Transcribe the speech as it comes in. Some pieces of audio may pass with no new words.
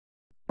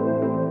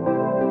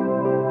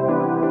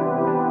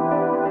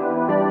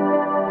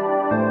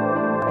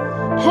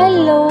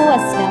Hello,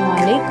 Assalamu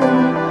alaikum.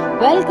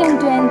 Welcome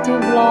to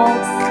Ntube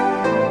Vlogs.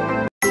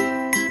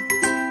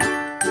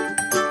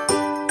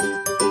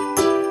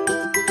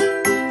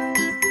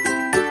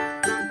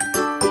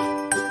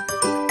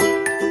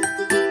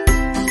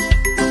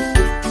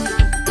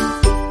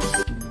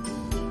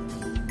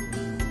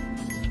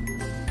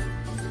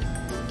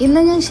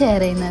 ഇന്ന് ഞാൻ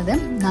share ചെയ്യുന്നത്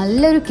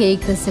നല്ലൊരു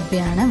കേക്ക്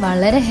റെസിപ്പിയാണ്.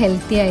 വളരെ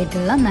ഹെൽത്തി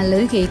ആയിട്ടുള്ള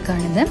നല്ലൊരു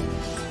കേക്കാണിത്.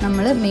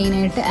 നമ്മൾ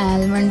മെയിനായിട്ട്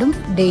ആൽമണ്ടും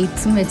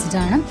ഡേറ്റ്സും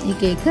വെച്ചിട്ടാണ് ഈ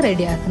കേക്ക്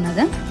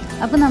റെഡിയാക്കുന്നത്.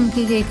 അപ്പോൾ നമുക്ക്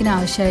ഈ കേക്കിന്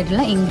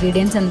ആവശ്യമായിട്ടുള്ള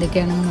ഇൻഗ്രീഡിയൻസ്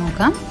എന്തൊക്കെയാണെന്ന്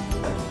നോക്കാം.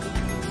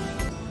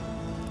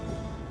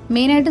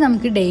 മെയിനായിട്ട്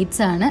നമുക്ക്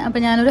ഡേറ്റ്സ് ആണ്. അപ്പോൾ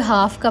ഞാനൊരു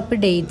 1/2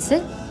 കപ്പ് ഡേറ്റ്സ്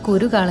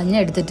കുരു കളഞ്ഞ്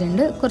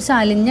എടുത്തിട്ടുണ്ട്. കുറച്ച്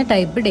അലിഞ്ഞ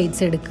ടൈപ്പ്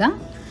ഡേറ്റ്സ് എടുക്കുക.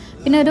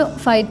 പിന്നെ ഒരു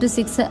 5 to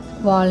 6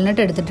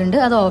 വാൾനട്ട് എടുത്തിട്ടുണ്ട്,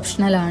 അത്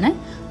ഓപ്ഷണലാണ്.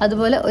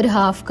 അതുപോലെ ഒരു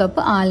 1/2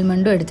 കപ്പ്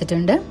ആൽമണ്ടും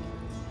എടുത്തിട്ടുണ്ട്.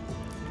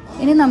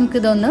 ഇനി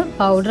നമുക്കിതൊന്ന്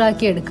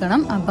പൗഡറാക്കി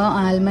എടുക്കണം. അപ്പോൾ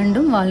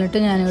ആൽമണ്ടും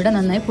വാൾനട്ടും ഞാനിവിടെ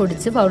നന്നായി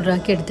പൊടിച്ച്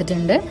പൗഡറാക്കി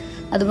എടുത്തിട്ടുണ്ട്.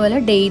 അതുപോലെ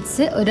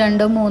ഡേറ്റ്സ് ഒരു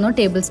 2-3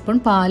 ടേബിൾ സ്പൂൺ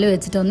പാൽ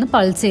വെച്ചിട്ടൊന്ന്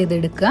പൾസ്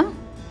ചെയ്തെടുക്കുക.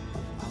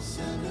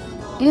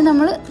 ഇനി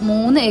നമ്മൾ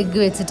 3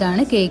 എഗ്ഗ്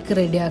വെച്ചിട്ടാണ് കേക്ക്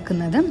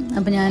റെഡിയാക്കുന്നത്.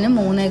 അപ്പോൾ ഞാൻ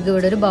 3 എഗ്ഗ്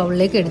ഇവിടെ ഒരു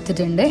ബൗളിലേക്ക്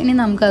എടുത്തിട്ടുണ്ട്. ഇനി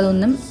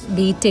നമുക്കതൊന്ന്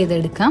ബീറ്റ്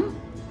ചെയ്തെടുക്കാം.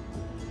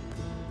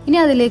 ഇനി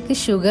അതിലേക്ക്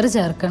ഷുഗർ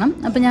ചേർക്കണം.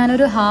 അപ്പോൾ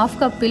ഞാനൊരു 1/2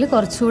 കപ്പിൽ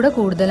കുറച്ചുകൂടെ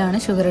കൂടുതലാണ്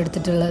ഷുഗർ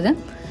എടുത്തിട്ടുള്ളത്.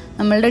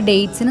 നമ്മളുടെ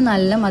ഡേറ്റ്സിന്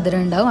നല്ല മധുരം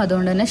ഉണ്ടാവും,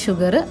 അതുകൊണ്ട് തന്നെ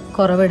ഷുഗർ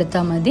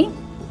കുറവെടുത്താൽ മതി.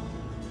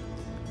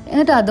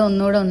 എന്നിട്ട്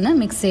അതൊന്നുകൂടെ ഒന്ന്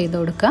മിക്സ് ചെയ്ത്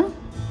കൊടുക്കുക.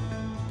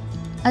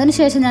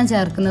 അതിനുശേഷം ഞാൻ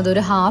ചേർക്കുന്നത്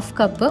ഒരു 1/2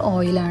 കപ്പ്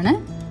ഓയിലാണ്.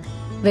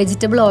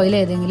 വെജിറ്റബിൾ ഓയിൽ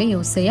ഏതെങ്കിലും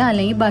യൂസ് ചെയ്യുക,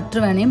 അല്ലെങ്കിൽ ബട്ടർ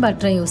വേണമെങ്കിൽ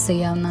ബട്ടർ യൂസ്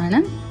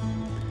ചെയ്യാവുന്നതാണ്.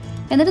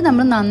 എന്നിട്ട്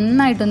നമ്മൾ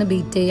നന്നായിട്ടൊന്ന്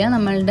ബീറ്റ് ചെയ്യുക.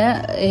 നമ്മളുടെ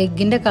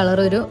എഗ്ഗിൻ്റെ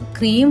കളർ ഒരു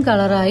ക്രീം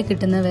കളറായി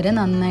കിട്ടുന്നവരെ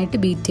നന്നായിട്ട്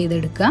ബീറ്റ്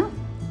ചെയ്തെടുക്കുക.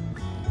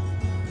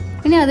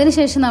 ഇനി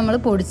അതിനുശേഷം നമ്മൾ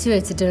പൊടിച്ച്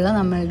വെച്ചിട്ടുള്ള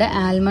നമ്മളുടെ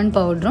ആൽമണ്ട്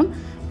പൗഡറും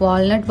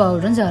വാൾനട്ട്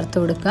പൗഡറും ചേർത്ത്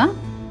കൊടുക്കുക.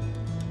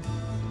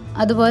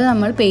 അതുപോലെ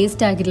നമ്മൾ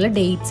പേസ്റ്റ് ആക്കിയിട്ടുള്ള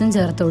ഡേറ്റ്സും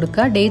ചേർത്ത്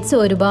കൊടുക്കുക. ഡേറ്റ്സ്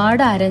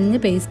ഒരുപാട് അരഞ്ഞ്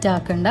പേസ്റ്റ്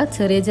ആക്കണ്ട,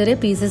 ചെറിയ ചെറിയ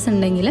പീസസ്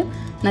ഉണ്ടെങ്കിൽ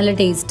നല്ല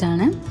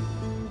ടേസ്റ്റാണ്.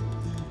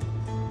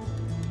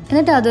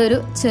 എന്നിട്ട് അതൊരു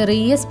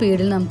ചെറിയ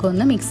സ്പീഡിൽ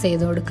നമുക്കൊന്ന് മിക്സ്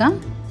ചെയ്ത് കൊടുക്കാം.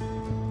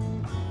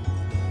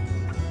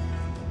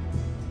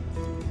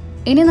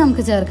 ഇനി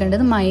നമുക്ക്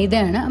ചേർക്കേണ്ടത്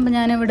മൈദയാണ്. അപ്പോൾ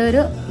ഞാനിവിടെ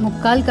ഒരു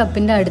 1/4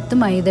 കപ്പിൻ്റെ അടുത്ത്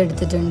മൈദ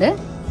എടുത്തിട്ടുണ്ട്.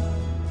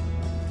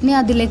 ഇനി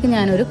അതിലേക്ക്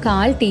ഞാനൊരു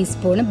 1/4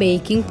 ടീസ്പൂൺ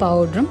ബേക്കിംഗ്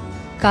പൗഡറും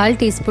 1/4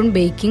 ടീസ്പൂൺ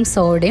ബേക്കിംഗ്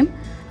സോഡയും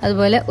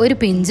അതുപോലെ ഒരു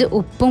പിഞ്ച്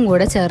ഉപ്പും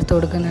കൂടെ ചേർത്ത്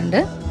കൊടുക്കുന്നുണ്ട്.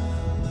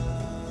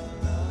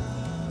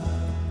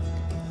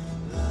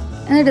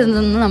 എന്നിട്ട്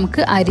ഇതൊന്ന്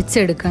നമുക്ക്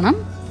അരിച്ചെടുക്കണം.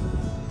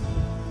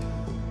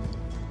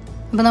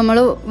 അപ്പോൾ നമ്മൾ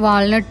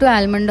വാൾനട്ടും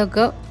ആൽമണ്ടും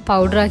ഒക്കെ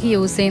പൗഡറാക്കി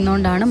യൂസ്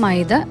ചെയ്യുന്നതുകൊണ്ടാണ്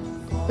മൈദ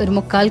ഒരു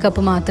 1/4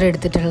 കപ്പ് മാത്രം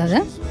എടുത്തിട്ടുള്ളത്.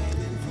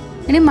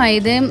 ഇനി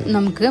മൈദയും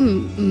നമുക്ക്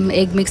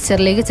എഗ്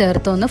മിക്സ്ചറിലേക്ക്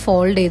ചേർത്ത് ഒന്ന്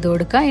ഫോൾഡ് ചെയ്ത്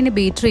കൊടുക്കുക. ഇനി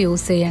ബീറ്റർ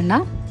യൂസ് ചെയ്യണ്ട.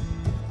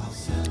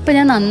 അപ്പോൾ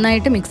ഞാൻ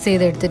നന്നായിട്ട് മിക്സ്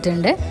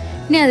ചെയ്തെടുത്തിട്ടുണ്ട്.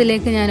 ഇനി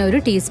അതിലേക്ക് ഞാൻ ഒരു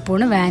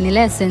ടീസ്പൂണ് വാനില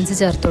എസെൻസ്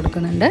ചേർത്ത്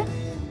കൊടുക്കുന്നുണ്ട്.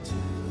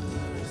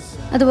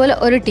 അതുപോലെ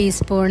ഒരു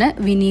ടീസ്പൂണ്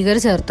വിനീഗർ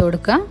ചേർത്ത്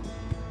കൊടുക്കുക.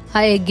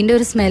 ആ എഗ്ഗിൻ്റെ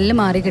ഒരു സ്മെല്ല്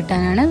മാറി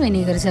കിട്ടാനാണ്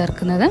വിനീഗർ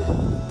ചേർക്കുന്നത്.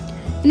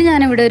 ഇനി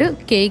ഞാനിവിടെ ഒരു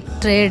കേക്ക്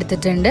ട്രേ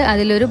എടുത്തിട്ടുണ്ട്.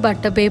 അതിലൊരു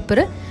ബട്ടർ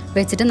പേപ്പർ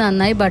വെച്ചിട്ട്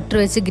നന്നായി ബട്ടർ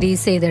വെച്ച്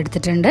ഗ്രീസ്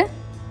ചെയ്തെടുത്തിട്ടുണ്ട്.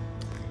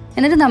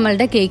 എന്നിട്ട്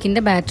നമ്മളുടെ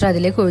കേക്കിൻ്റെ ബാറ്റർ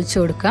അതിലേക്ക് ഒഴിച്ചു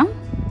കൊടുക്കാം.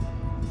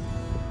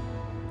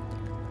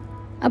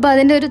 അപ്പോൾ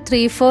അതിൻ്റെ ഒരു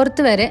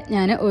 3/4 വരെ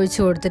ഞാൻ ഒഴിച്ചു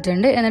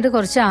കൊടുത്തിട്ടുണ്ട്. എന്നിട്ട്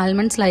കുറച്ച്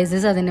ആൽമണ്ട്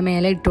സ്ലൈസസ് അതിൻ്റെ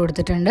മേലെ ഇട്ട്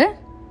കൊടുത്തിട്ടുണ്ട്.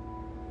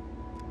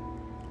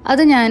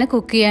 അത് ഞാൻ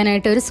കുക്ക്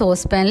ചെയ്യാനായിട്ട് ഒരു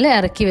സോസ് പാനിൽ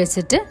ഇറക്കി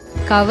വെച്ചിട്ട്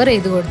കവർ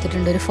ചെയ്ത്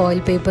കൊടുത്തിട്ടുണ്ട് ഒരു ഫോയിൽ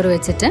പേപ്പർ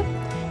വെച്ചിട്ട്.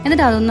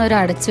 എന്നിട്ട് അതൊന്ന് ഒരു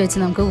അടച്ച് വെച്ച്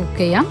നമുക്ക് കുക്ക്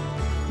ചെയ്യാം.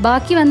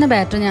 ബാക്കി വന്ന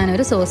ബാറ്റർ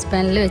ഞാനൊരു സോസ്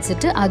പാനിൽ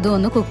വെച്ചിട്ട് അതും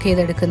ഒന്ന് കുക്ക്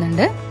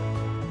ചെയ്തെടുക്കുന്നുണ്ട്.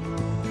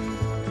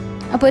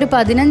 അപ്പോൾ ഒരു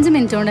 15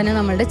 മിനിറ്റ് കൊണ്ട് തന്നെ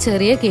നമ്മളുടെ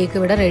ചെറിയ കേക്ക്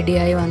ഇവിടെ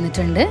റെഡിയായി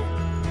വന്നിട്ടുണ്ട്.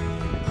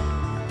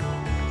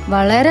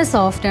 വളരെ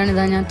സോഫ്റ്റാണ്.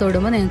 ഇതാ ഞാൻ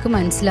തൊടുമ്പോൾ നിങ്ങൾക്ക്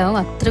മനസ്സിലാവും,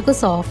 അത്രയ്ക്ക്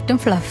സോഫ്റ്റും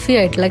ഫ്ലഫി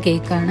ആയിട്ടുള്ള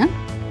കേക്കാണ്.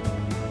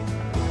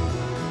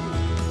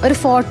 ഒരു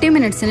 40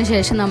 മിനിറ്റ്സിന്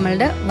ശേഷം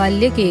നമ്മളുടെ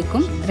വലിയ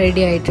കേക്കും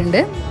റെഡി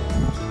ആയിട്ടുണ്ട്.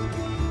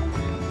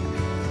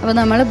 അപ്പോൾ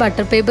നമ്മൾ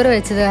ബട്ടർ പേപ്പർ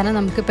വെച്ചത് കാരണം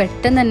നമുക്ക്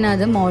പെട്ടെന്ന് തന്നെ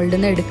അത് മോൾഡിൽ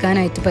നിന്ന്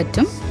എടുക്കാനായിട്ട്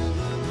പറ്റും.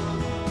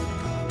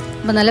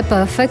 അപ്പോൾ നല്ല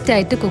പെർഫെക്റ്റ്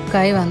ആയിട്ട്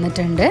കുക്കായി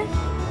വന്നിട്ടുണ്ട്.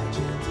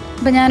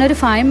 അപ്പോൾ ഞാനൊരു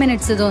 5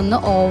 മിനിറ്റ്സ് ഇതൊന്ന്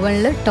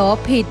ഓവനിൽ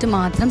ടോപ്പ് ഹീറ്റ്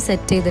മാത്രം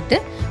സെറ്റ് ചെയ്തിട്ട്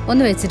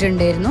ഒന്ന്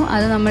വെച്ചിട്ടുണ്ടായിരുന്നു.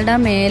 അത് നമ്മളുടെ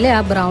മേലെ ആ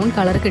ബ്രൗൺ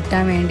കളർ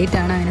കിട്ടാൻ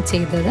വേണ്ടിയിട്ടാണ് അങ്ങനെ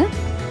ചെയ്തത്.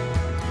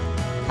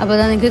 അപ്പോൾ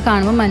അത് നിങ്ങൾക്ക്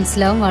കാണുമ്പോൾ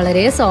മനസ്സിലാവും,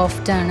 വളരെ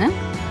സോഫ്റ്റാണ്,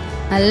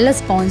 നല്ല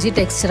സ്പോഞ്ചി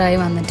ടെക്സ്ചറായി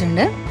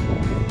വന്നിട്ടുണ്ട്.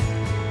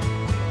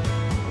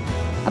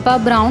 അപ്പോൾ ആ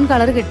ബ്രൗൺ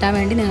കളർ കിട്ടാൻ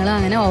വേണ്ടി നിങ്ങൾ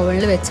അങ്ങനെ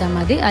ഓവനിൽ വെച്ചാൽ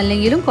മതി.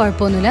 അല്ലെങ്കിലും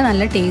കുഴപ്പമൊന്നുമില്ല,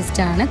 നല്ല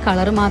ടേസ്റ്റാണ്,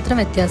 കളർ മാത്രം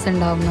വ്യത്യാസം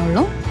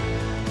ഉണ്ടാവുന്നുള്ളൂ.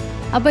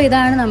 അപ്പോൾ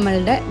ഇതാണ്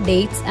നമ്മളുടെ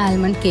ഡേറ്റ്സ്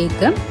ആൽമണ്ട്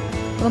കേക്ക്.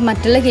 അപ്പോൾ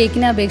മറ്റുള്ള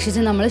കേക്കിനെ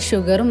അപേക്ഷിച്ച് നമ്മൾ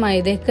ഷുഗറും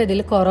മൈദയൊക്കെ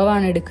ഇതിൽ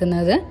കുറവാണ്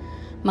എടുക്കുന്നത്.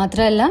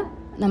 മാത്രമല്ല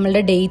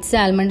നമ്മളുടെ ഡേറ്റ്സ്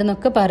ആൽമണ്ട്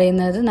എന്നൊക്കെ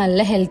പറയുന്നത്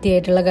നല്ല ഹെൽത്തി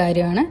ആയിട്ടുള്ള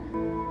കാര്യമാണ്.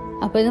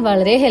 അപ്പോൾ ഇത്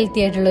വളരെ ഹെൽത്തി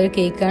ആയിട്ടുള്ള ഒരു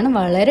കേക്കാണ്,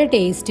 വളരെ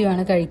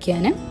ടേസ്റ്റിയുമാണ്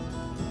കഴിക്കാൻ.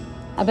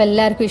 അപ്പോൾ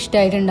എല്ലാവർക്കും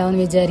ഇഷ്ടമായിട്ടുണ്ടാവും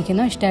എന്ന്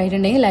വിചാരിക്കുന്നു.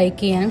 ഇഷ്ടമായിട്ടുണ്ടെങ്കിൽ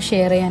ലൈക്ക് ചെയ്യാനും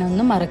ഷെയർ ചെയ്യാനും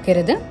ഒന്നും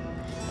മറക്കരുത്.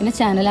 പിന്നെ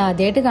ചാനൽ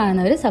ആദ്യമായിട്ട്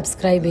കാണുന്നവർ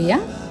സബ്സ്ക്രൈബ് ചെയ്യുക.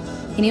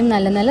 ഇനിയും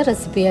നല്ല നല്ല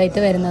റെസിപ്പി ആയിട്ട്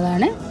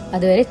വരുന്നതാണ്.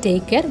 അതുവരെ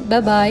ടേക്ക് കെയർ,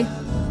 ബൈ.